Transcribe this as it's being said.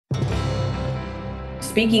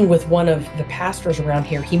speaking with one of the pastors around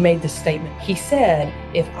here, he made this statement. He said,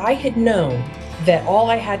 if I had known that all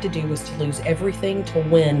I had to do was to lose everything to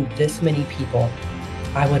win this many people,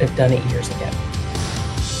 I would have done it years ago.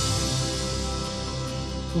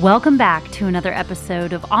 Welcome back to another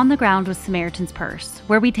episode of On the Ground with Samaritan's Purse,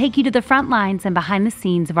 where we take you to the front lines and behind the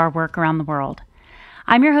scenes of our work around the world.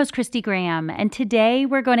 I'm your host, Kristy Graham, and today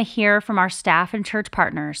we're going to hear from our staff and church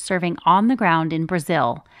partners serving on the ground in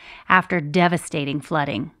Brazil after devastating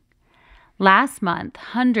flooding. Last month,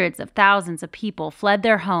 hundreds of thousands of people fled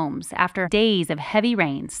their homes after days of heavy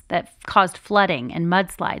rains that caused flooding and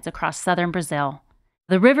mudslides across southern Brazil.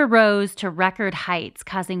 The river rose to record heights,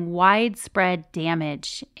 causing widespread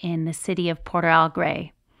damage in the city of Porto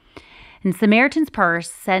Alegre. And Samaritan's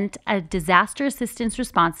Purse sent a disaster assistance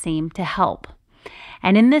response team to help.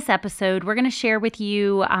 And in this episode, we're going to share with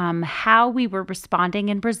you how we were responding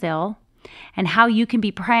in Brazil and how you can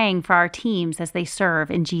be praying for our teams as they serve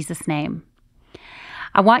in Jesus' name.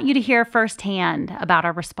 I want you to hear firsthand about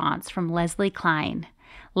our response from Leslie Klein.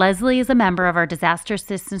 Leslie is a member of our disaster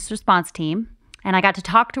assistance response team, and I got to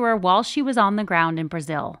talk to her while she was on the ground in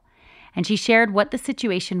Brazil. And she shared what the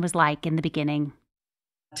situation was like in the beginning.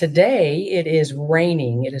 Today, it is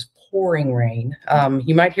raining. It is pouring rain.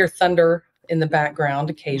 You might hear thunder in the background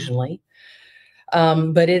occasionally.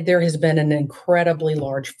 But there has been an incredibly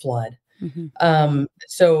large flood. Mm-hmm.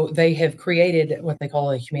 So they have created what they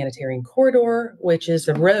call a humanitarian corridor, which is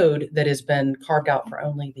a road that has been carved out for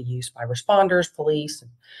only the use by responders, police.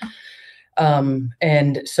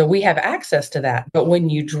 And so we have access to that. But when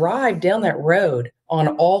you drive down that road on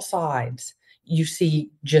all sides, you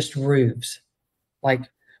see just roofs, like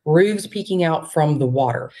roofs peeking out from the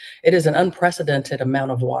water. It is an unprecedented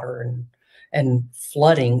amount of water and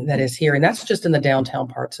flooding that is here. And that's just in the downtown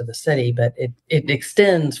parts of the city, but it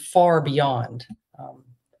extends far beyond,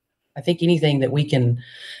 I think, anything that we can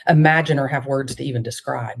imagine or have words to even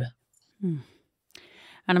describe. And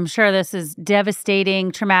I'm sure this is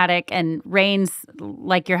devastating, traumatic, and rains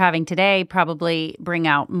like you're having today probably bring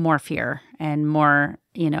out more fear and more,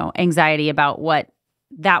 anxiety about what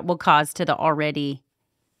that will cause to the already,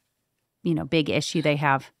 big issue they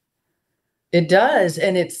have. It does.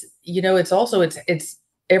 And it's also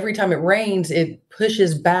every time it rains, it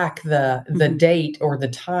pushes back the Mm-hmm. date or the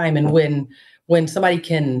time and when somebody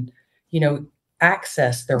can,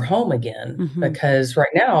 access their home again. Mm-hmm. Because right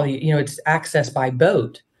now, it's access by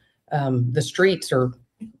boat. The streets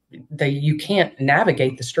you can't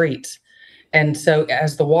navigate the streets. And so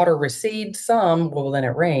as the water recedes then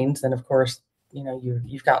it rains. And of course,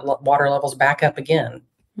 you've got water levels back up again.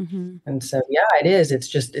 Mm-hmm. And so, yeah, it is.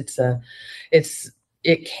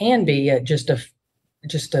 It can be just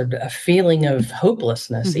a feeling of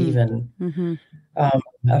hopelessness, mm-hmm. even, mm-hmm.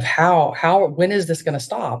 Of when is this going to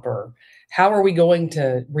stop, or how are we going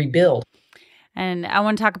to rebuild? And I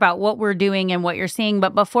want to talk about what we're doing and what you're seeing.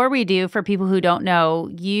 But before we do, for people who don't know,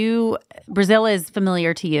 Brazil is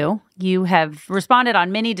familiar to you. You have responded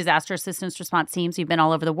on many disaster assistance response teams. You've been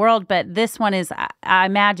all over the world. But this one is, I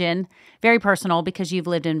imagine, very personal because you've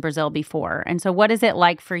lived in Brazil before. And so what is it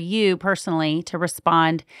like for you personally to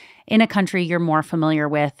respond in a country you're more familiar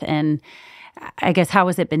with? And I guess, how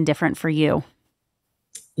has it been different for you?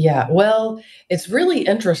 Yeah, well, it's really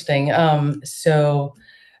interesting. So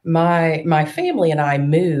my family and I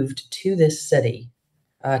moved to this city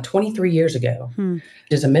 23 years ago.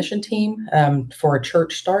 As a mission team for a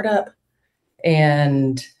church startup.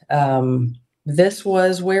 And this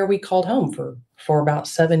was where we called home for about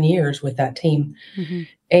 7 years with that team. Mm-hmm.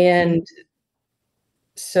 And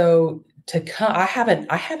so I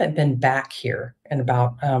haven't been back here in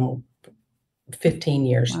about 15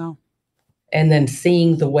 years. Wow. And then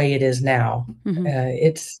seeing the way it is now, mm-hmm.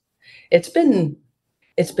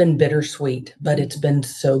 It's been bittersweet, but it's been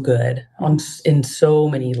so good in so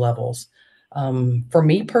many levels. For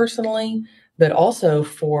me personally, but also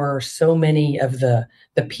for so many of the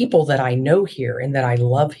people that I know here and that I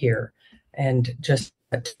love here, and just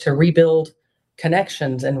to rebuild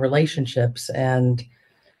connections and relationships. And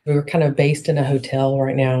we were kind of based in a hotel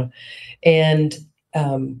right now. And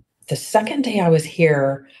the second day I was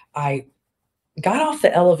here, I got off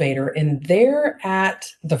the elevator, and there at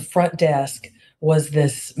the front desk was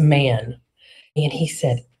this man. And he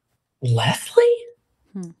said, "Leslie,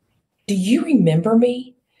 do you remember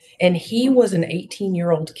me?" And he was an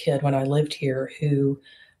 18-year-old kid when I lived here who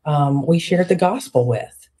we shared the gospel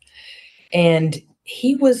with. And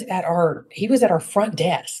he was at our front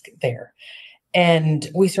desk there. And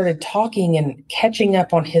we started talking and catching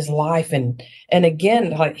up on his life. And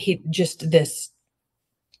again, like this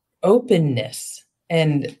openness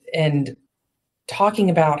and talking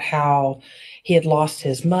about how he had lost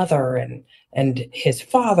his mother and his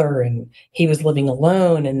father, and he was living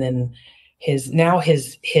alone, and then his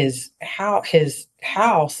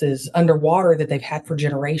house is underwater that they've had for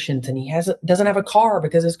generations, and he doesn't have a car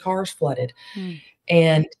because his car's flooded. Hmm.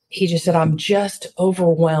 And he just said, I'm just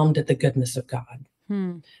overwhelmed at the goodness of God.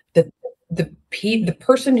 Hmm. That the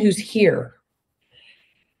person who's here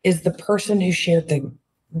is the person who shared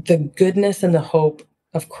the goodness and the hope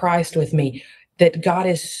of Christ with me, that God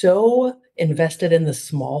is so invested in the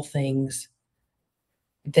small things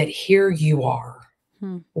that here you are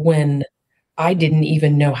Hmm. when I didn't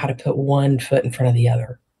even know how to put one foot in front of the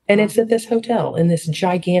other. And Wow. it's at this hotel in this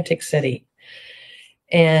gigantic city.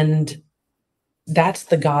 And that's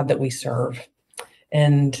the God that we serve.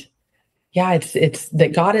 And yeah, it's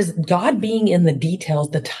that God being in the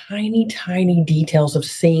details, the tiny, tiny details of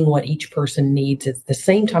seeing what each person needs at the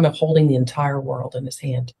same time of holding the entire world in his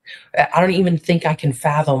hand. I don't even think I can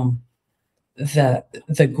fathom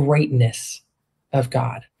the greatness of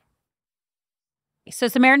God. So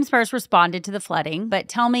Samaritan's Purse responded to the flooding, but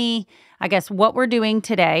tell me, I guess, what we're doing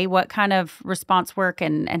today, what kind of response work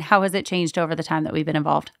and how has it changed over the time that we've been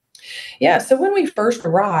involved? Yeah, so when we first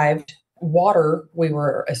arrived, water we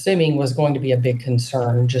were assuming was going to be a big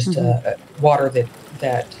concern, just water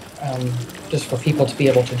that just for people to be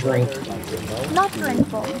able to drink. Not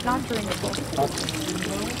drinkable, not drinkable.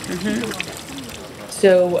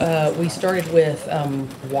 So we started with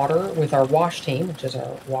water with our WASH team, which is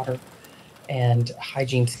our water and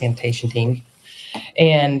hygiene sanitation team.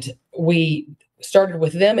 And we started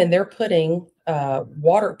with them, and they're putting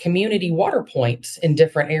community water points in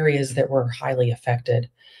different areas that were highly affected.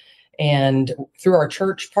 And through our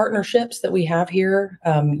church partnerships that we have here,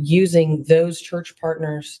 using those church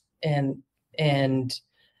partners and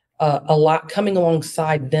a lot coming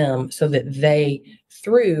alongside them so that they,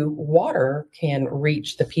 through water, can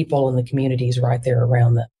reach the people in the communities right there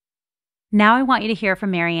around them. Now I want you to hear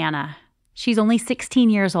from Mariana. She's only 16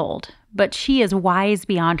 years old, but she is wise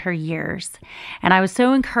beyond her years. And I was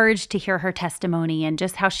so encouraged to hear her testimony and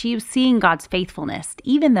just how she was seeing God's faithfulness,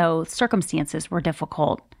 even though circumstances were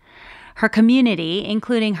difficult. Her community,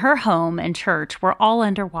 including her home and church, were all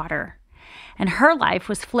underwater. And her life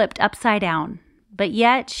was flipped upside down. But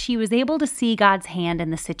yet she was able to see God's hand in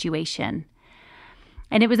the situation.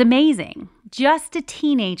 And it was amazing. Just a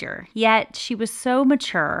teenager, yet she was so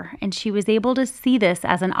mature, and she was able to see this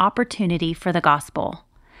as an opportunity for the gospel.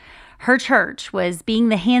 Her church was being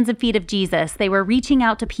the hands and feet of Jesus. They were reaching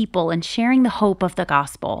out to people and sharing the hope of the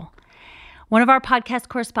gospel. One of our podcast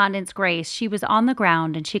correspondents, Grace, she was on the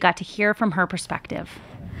ground and she got to hear from her perspective.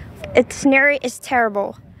 The scenario is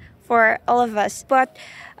terrible for all of us, but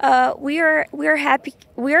we are happy.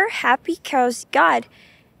 We are happy because God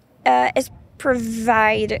is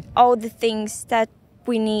provide all the things that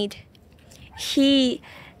we need. He's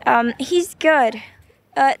good.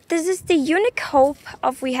 This is the unique hope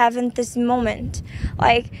of we have in this moment.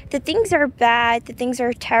 Like, the things are bad, the things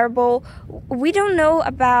are terrible. We don't know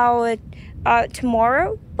about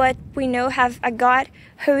tomorrow, but we know have a God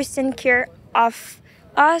who is in care of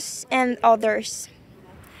us and others.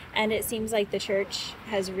 And it seems like the church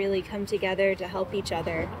has really come together to help each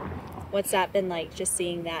other. What's that been like, just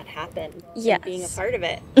seeing that happen? Yes. And being a part of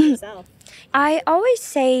it yourself? I always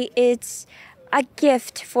say it's a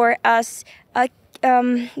gift for us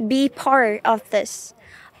be part of this.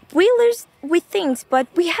 We lose with things, but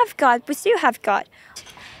we have God. We still have God.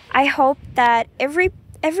 I hope that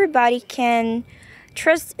everybody can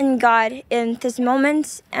trust in God in this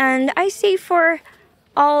moment. And I say for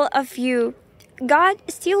all of you, God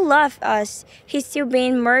still loves us. He's still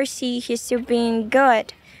being mercy. He's still being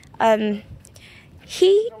good.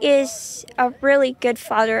 He is a really good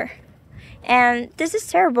father. And this is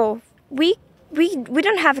terrible. We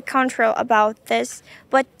don't have a control about this,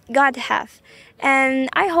 but God have. And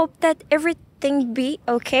I hope that everything be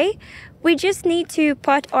okay. We just need to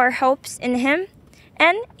put our hopes in Him,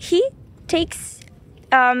 and He takes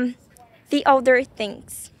the other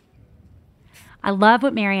things. I love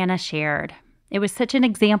what Mariana shared. It was such an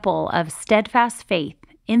example of steadfast faith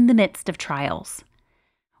in the midst of trials.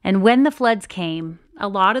 And when the floods came, a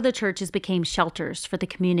lot of the churches became shelters for the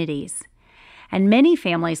communities. And many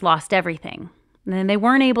families lost everything. And they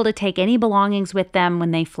weren't able to take any belongings with them when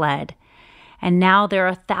they fled. And now there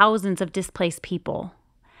are thousands of displaced people.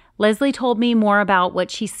 Leslie told me more about what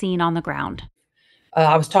she's seen on the ground.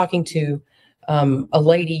 I was talking to a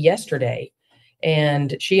lady yesterday,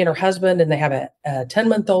 and she and her husband, and they have a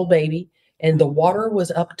 10-month-old baby, and the water was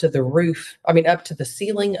up to the roof, up to the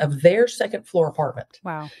ceiling of their second floor apartment.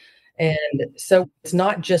 Wow. And so it's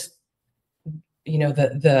not just,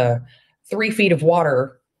 the 3 feet of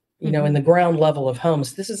water, in the ground level of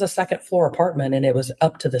homes. This is a second floor apartment, and it was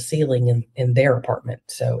up to the ceiling in their apartment.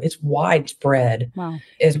 So it's widespread. Wow.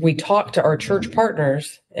 As we talk to our church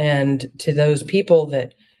partners and to those people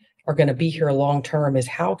that are going to be here long term, is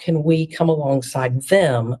how can we come alongside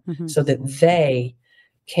them so that they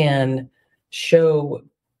can show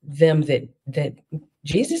them that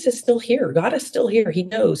Jesus is still here. God is still here. He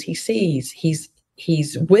knows, he sees,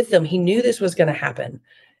 he's with them. He knew this was going to happen.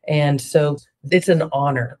 And so it's an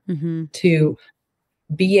honor to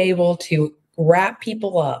be able to wrap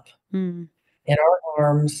people up in our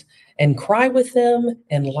arms and cry with them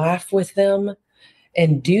and laugh with them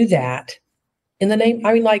and do that in the name,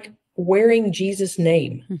 like wearing Jesus'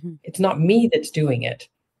 name. It's not me that's doing it.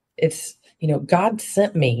 It's, God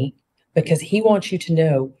sent me because he wants you to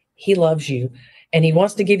know he loves you and he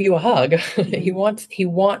wants to give you a hug. He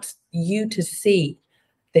wants you to see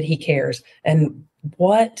that he cares. And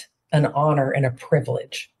what an honor and a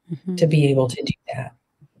privilege to be able to do that.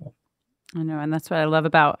 I know. And that's what I love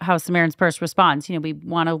about how Samaritan's Purse responds. We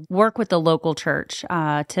want to work with the local church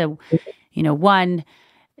to, one,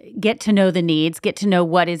 get to know the needs, get to know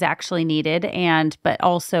what is actually needed, but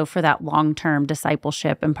also for that long-term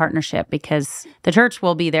discipleship and partnership, because the church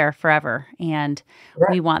will be there forever. And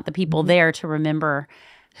we want the people there to remember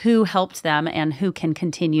who helped them and who can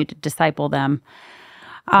continue to disciple them.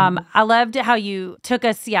 I loved how you took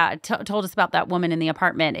us, told us about that woman in the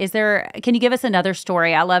apartment. Can you give us another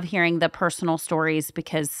story? I love hearing the personal stories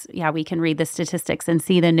because, we can read the statistics and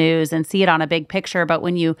see the news and see it on a big picture. But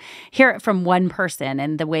when you hear it from one person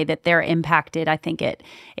and the way that they're impacted, I think it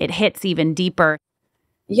hits even deeper.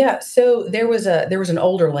 Yeah. So there was an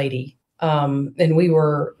older lady, and we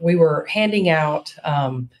were handing out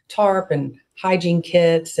tarp and hygiene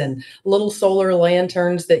kits and little solar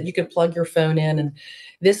lanterns that you could plug your phone in. And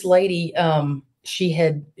this lady, she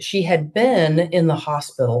had been in the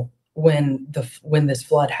hospital when this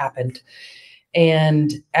flood happened.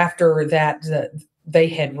 And after that, they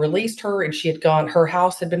had released her, and her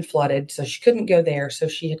house had been flooded, so she couldn't go there. So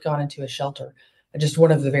she had gone into a shelter, just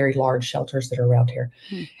one of the very large shelters that are around here.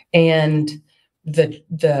 And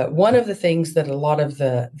the one of the things that a lot of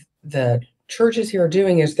the churches here are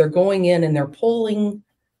doing is they're going in and they're pulling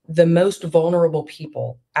the most vulnerable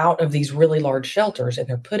people out of these really large shelters, and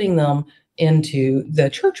they're putting them into the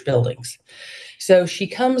church buildings. So she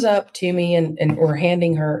comes up to me and we're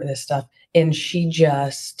handing her this stuff, and she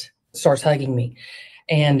just starts hugging me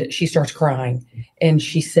and she starts crying. And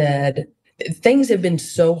she said, things have been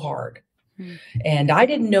so hard. And I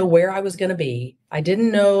didn't know where I was going to be. I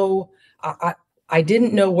didn't know, I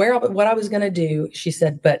didn't know what I was going to do. She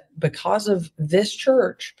said, but because of this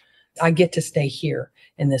church, I get to stay here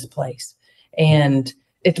in this place. And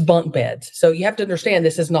it's bunk beds. So you have to understand,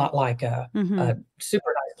 this is not like a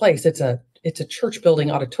super nice place. It's a church building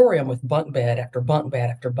auditorium with bunk bed after bunk bed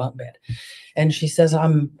after bunk bed. And she says,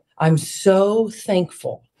 I'm so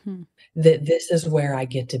thankful that this is where I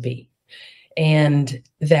get to be, and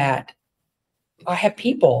that I have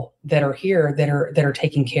that are here that are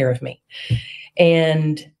taking care of me.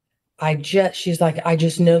 And she's like, I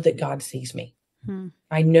just know that God sees me.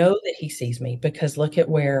 I know that he sees me because look at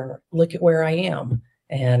where I am.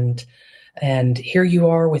 And here you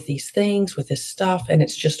are with these things, with this stuff. And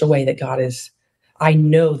it's just a way that I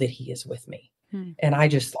know that he is with me. And I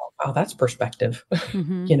just thought, wow, that's perspective.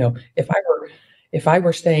 If I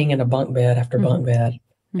were staying in a bunk bed after bunk bed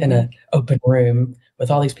in an open room with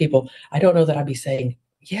all these people, I don't know that I'd be saying,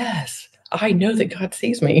 yes, I know that God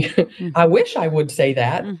sees me. I wish I would say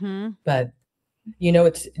that, but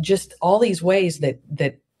it's just all these ways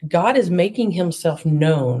that God is making himself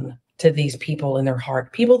known to these people in their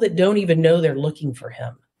heart, people that don't even know they're looking for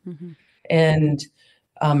him. And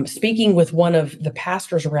speaking with one of the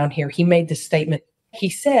pastors around here, he made this statement. He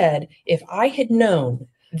said, if I had known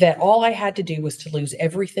that all I had to do was to lose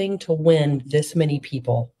everything to win this many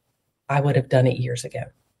people, I would have done it years ago.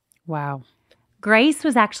 Wow. Grace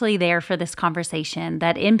was actually there for this conversation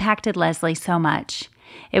that impacted Leslie so much.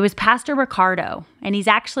 It was Pastor Ricardo, and he's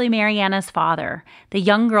actually Mariana's father, the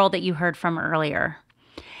young girl that you heard from earlier.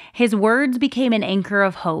 His words became an anchor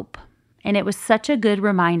of hope, and it was such a good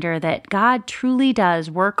reminder that God truly does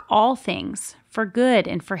work all things for good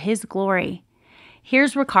and for his glory.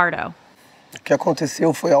 Here's Ricardo. O que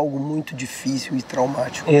aconteceu foi algo muito difícil e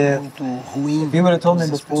traumático, muito ruim. If you would have told me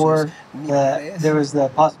before that there was the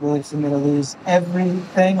possibility for me to lose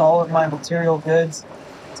everything, all of my material goods,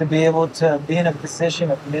 to be able to be in a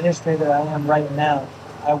position of ministry that I am right now,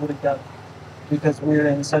 I would have done it. Because we're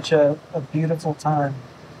in such a beautiful time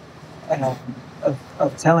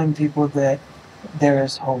of telling people that there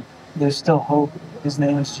is hope. There's still hope His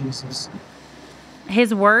name is Jesus.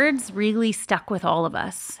 His words really stuck with all of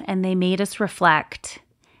us, and they made us reflect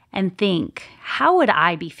and think, how would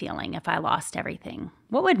I be feeling if I lost everything?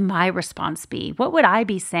 What would my response be? What would I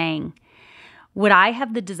be saying? Would I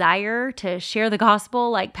have the desire to share the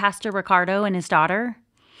gospel like Pastor Ricardo and his daughter?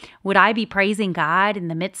 Would I be praising God in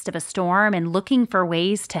the midst of a storm and looking for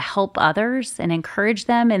ways to help others and encourage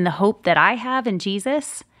them in the hope that I have in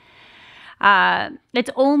Jesus? It's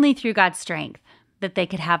only through God's strength that they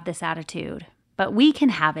could have this attitude, but we can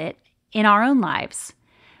have it in our own lives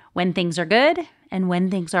when things are good and when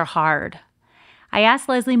things are hard. I asked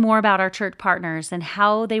Leslie more about our church partners and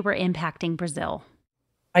how they were impacting Brazil.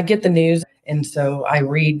 I get the news, and so I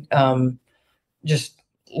read just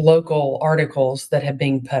local articles that have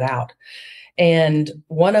been put out. And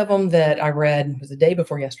one of them that I read was the day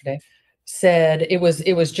before yesterday said it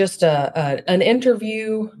was just an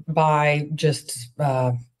interview by just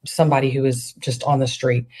somebody who was just on the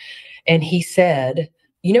street. And he said,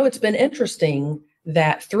 it's been interesting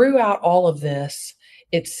that throughout all of this,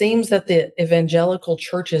 it seems that the evangelical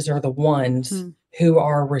churches are the ones who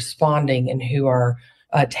are responding and who are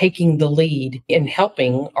taking the lead in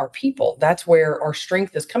helping our people. That's where our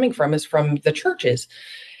strength is coming from, is from the churches.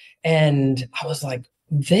 And I was like,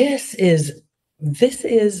 this is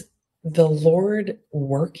the Lord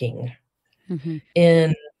working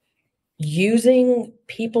in using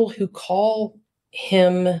people who call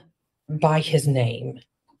him by his name,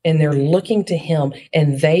 and they're looking to him,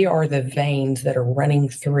 and they are the veins that are running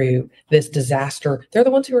through this disaster. They're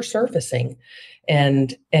the ones who are surfacing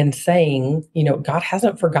and saying, God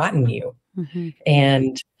hasn't forgotten you.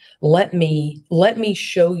 And let me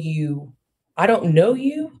show you. I don't know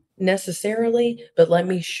you necessarily, but let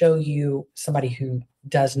me show you somebody who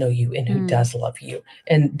does know you and who does love you.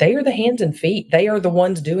 And they are the hands and feet. They are the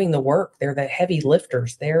ones doing the work. They're the heavy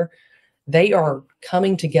lifters. They are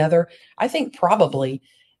coming together. I think probably,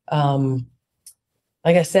 like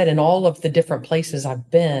I said, in all of the different places I've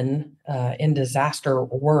been in disaster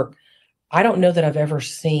work, I don't know that I've ever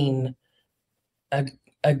seen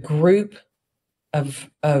a group of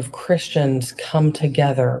Christians come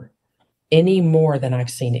together any more than I've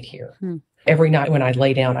seen it here. Every night when I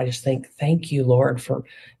lay down, I just think, thank you, Lord, for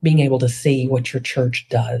being able to see what your church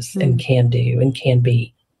does and can do and can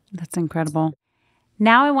be. That's incredible.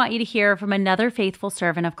 Now I want you to hear from another faithful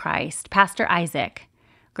servant of Christ, Pastor Isaac.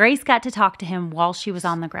 Grace got to talk to him while she was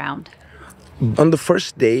on the ground. On the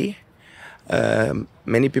first day,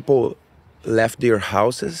 many people left their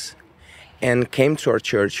houses and came to our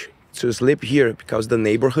church to sleep here because the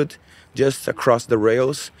neighborhood just across the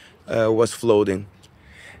rails was flooding.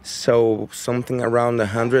 So something around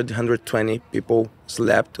 120 people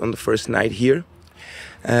slept on the first night here.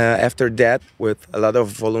 After that, with a lot of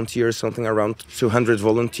volunteers, something around 200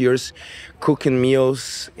 volunteers, cooking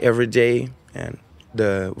meals every day, and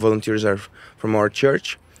the volunteers are from our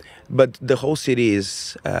church. But the whole city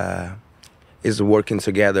is working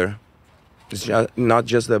together. It's not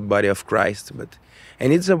just the body of Christ,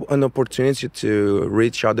 and it's an opportunity to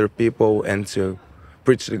reach other people and to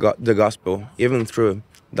preach the gospel, even through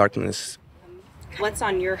darkness. What's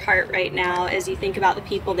on your heart right now as you think about the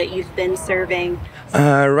people that you've been serving?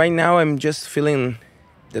 Right now, I'm just feeling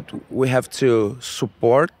that we have to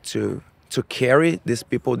support, to carry these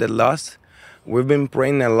people that lost. We've been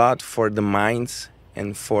praying a lot for the minds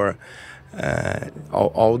and for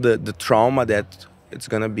all the trauma that it's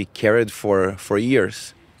going to be carried for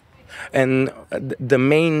years. And the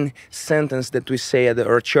main sentence that we say at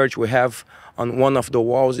our church, we have on one of the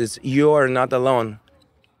walls is, "You are not alone."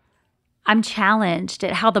 I'm challenged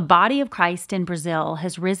at how the body of Christ in Brazil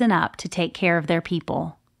has risen up to take care of their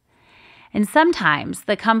people. And sometimes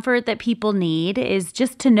the comfort that people need is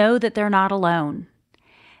just to know that they're not alone,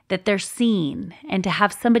 that they're seen, and to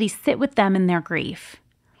have somebody sit with them in their grief.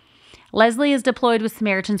 Leslie is deployed with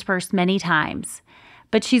Samaritan's Purse many times,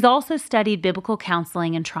 but she's also studied biblical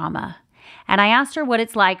counseling and trauma. And I asked her what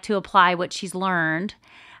it's like to apply what she's learned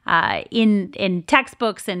in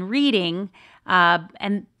textbooks and reading,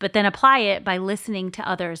 but then apply it by listening to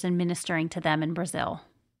others and ministering to them in Brazil.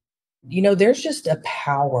 There's just a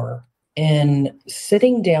power in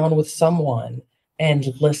sitting down with someone and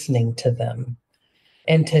listening to them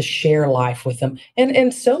and to share life with them.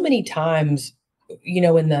 And so many times,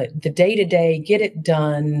 in the day-to-day, get it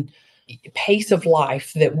done pace of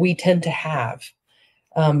life that we tend to have,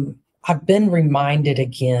 I've been reminded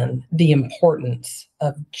again the importance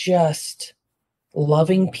of just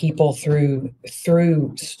loving people through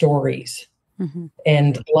stories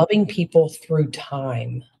and loving people through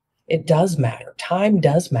time. It does matter. Time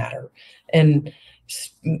does matter. And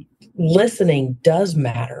listening does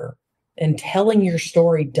matter. And telling your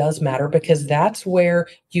story does matter, because that's where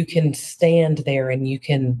you can stand there and you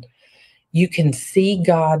can see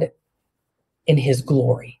God in his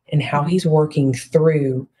glory and how he's working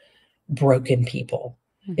through broken people.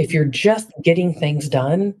 If you're just getting things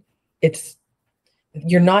done,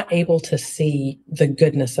 you're not able to see the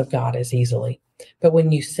goodness of God as easily. But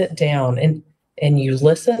when you sit down and you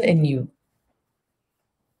listen and you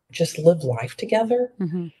just live life together,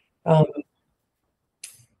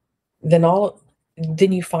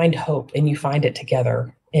 then you find hope and you find it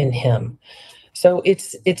together in him. So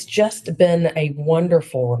it's just been a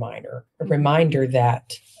wonderful reminder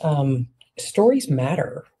that stories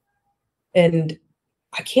matter, and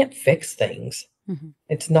I can't fix things.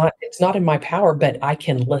 It's not in my power, but I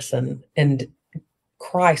can listen, and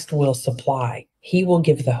Christ will supply. He will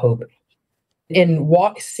give the hope. And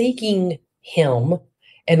seeking him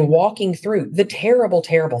and walking through the terrible,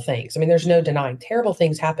 terrible things. I mean, there's no denying terrible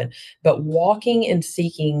things happen, but walking and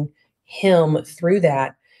seeking him through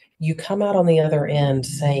that, you come out on the other end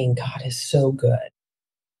saying, God is so good.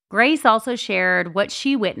 Grace also shared what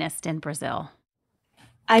she witnessed in Brazil.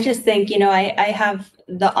 I just think, I have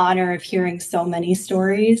the honor of hearing so many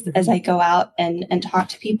stories as I go out and talk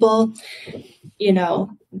to people. A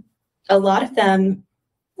lot of them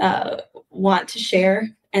want to share,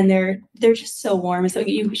 and they're just so warm. So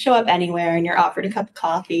you show up anywhere and you're offered a cup of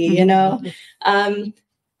coffee, and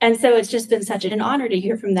so it's just been such an honor to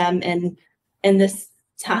hear from them in this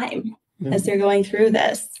time as they're going through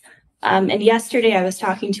this. And yesterday I was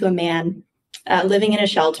talking to a man living in a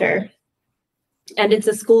shelter, and it's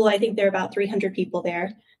a school. I think there are about 300 people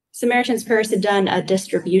there. Samaritan's Purse had done a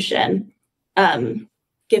distribution,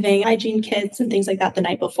 giving hygiene kits and things like that the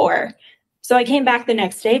night before. So I came back the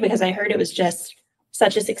next day because I heard it was just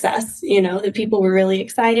such a success, that people were really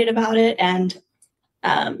excited about it, and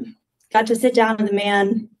got to sit down with the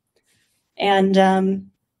man. And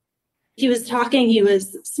he was talking, he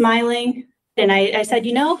was smiling. And I said,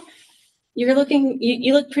 you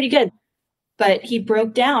look pretty good. But he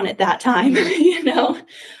broke down at that time,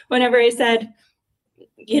 whenever I said,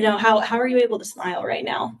 how are you able to smile right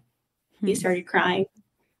now? He started crying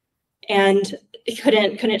and he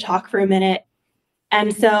couldn't talk for a minute.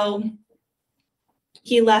 And so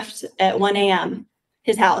he left at 1 a.m.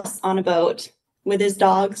 his house on a boat with his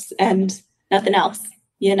dogs and nothing else,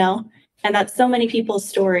 and that's so many people's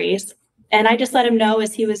stories. And I just let him know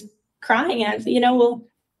as he was crying, and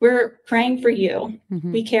we're praying for you.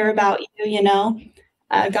 We care about you,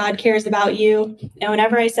 God cares about you. And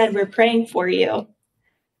whenever I said we're praying for you,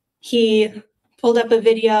 he pulled up a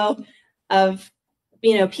video of,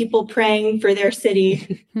 people praying for their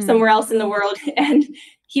city somewhere else in the world. And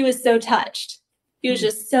he was so touched. He was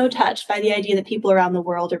just so touched by the idea that people around the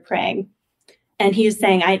world are praying. And he was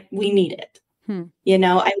saying, we need it.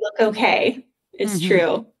 I look okay. It's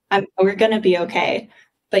true. We're going to be okay.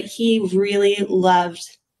 But he really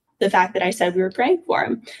loved the fact that I said we were praying for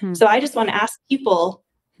him. So I just want to ask people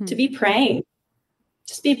to be praying.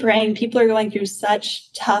 Just be praying. People are going through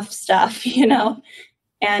such tough stuff,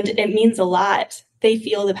 and it means a lot. They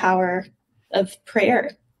feel the power of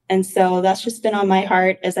prayer. And so that's just been on my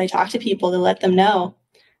heart as I talk to people, to let them know,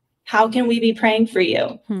 how can we be praying for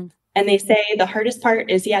you? And they say the hardest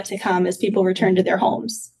part is yet to come as people return to their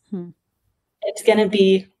homes. It's going to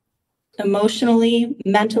be emotionally,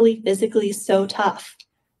 mentally, physically so tough.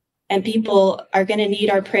 And people are going to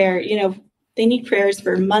need our prayer. They need prayers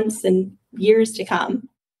for months and years to come.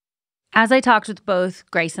 As I talked with both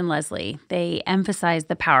Grace and Leslie, they emphasized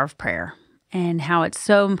the power of prayer and how it's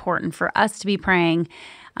so important for us to be praying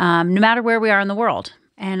no matter where we are in the world.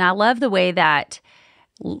 And I love the way that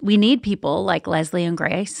we need people like Leslie and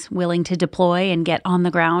Grace willing to deploy and get on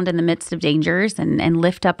the ground in the midst of dangers and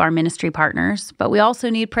lift up our ministry partners. But we also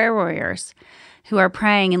need prayer warriors who are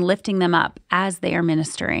praying and lifting them up as they are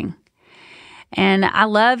ministering. And I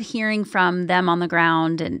love hearing from them on the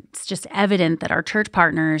ground, and it's just evident that our church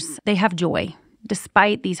partners, they have joy.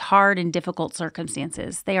 Despite these hard and difficult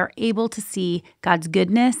circumstances, they are able to see God's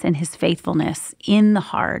goodness and his faithfulness in the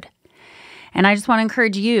hard. And I just want to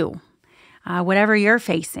encourage you, whatever you're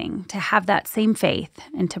facing, to have that same faith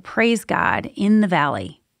and to praise God in the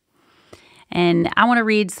valley. And I want to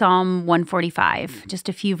read Psalm 145, just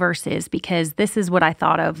a few verses, because this is what I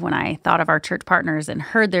thought of when I thought of our church partners and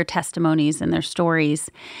heard their testimonies and their stories.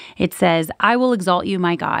 It says, I will exalt you,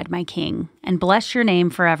 my God, my King, and bless your name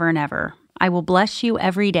forever and ever. I will bless you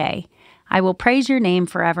every day. I will praise your name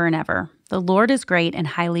forever and ever. The Lord is great and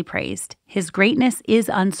highly praised. His greatness is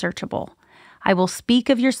unsearchable. I will speak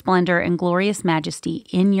of your splendor and glorious majesty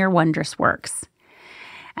in your wondrous works.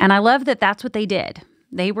 And I love that that's what they did.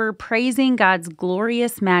 They were praising God's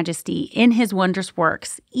glorious majesty in his wondrous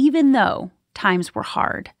works, even though times were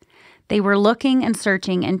hard. They were looking and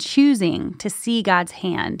searching and choosing to see God's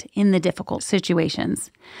hand in the difficult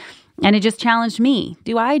situations. And it just challenged me.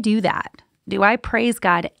 Do I do that? Do I praise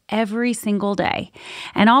God every single day?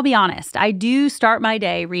 And I'll be honest, I do start my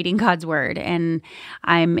day reading God's word, and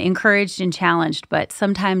I'm encouraged and challenged, but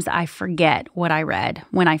sometimes I forget what I read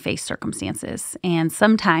when I face circumstances. And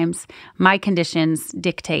sometimes my conditions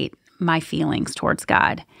dictate my feelings towards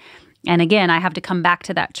God. And again, I have to come back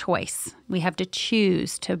to that choice. We have to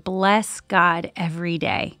choose to bless God every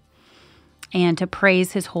day and to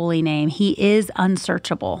praise his holy name. He is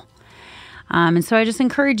unsearchable. And so I just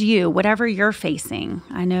encourage you, whatever you're facing.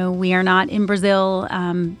 I know we are not in Brazil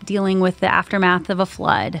dealing with the aftermath of a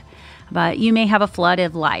flood, but you may have a flood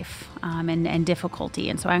of life and difficulty.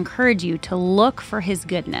 And so I encourage you to look for his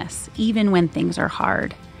goodness, even when things are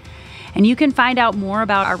hard. And you can find out more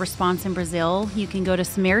about our response in Brazil. You can go to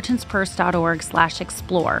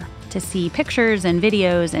SamaritansPurse.org/explore to see pictures and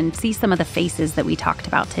videos and see some of the faces that we talked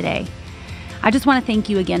about today. I just want to thank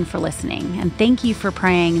you again for listening, and thank you for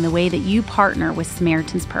praying in the way that you partner with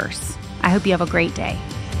Samaritan's Purse. I hope you have a great day.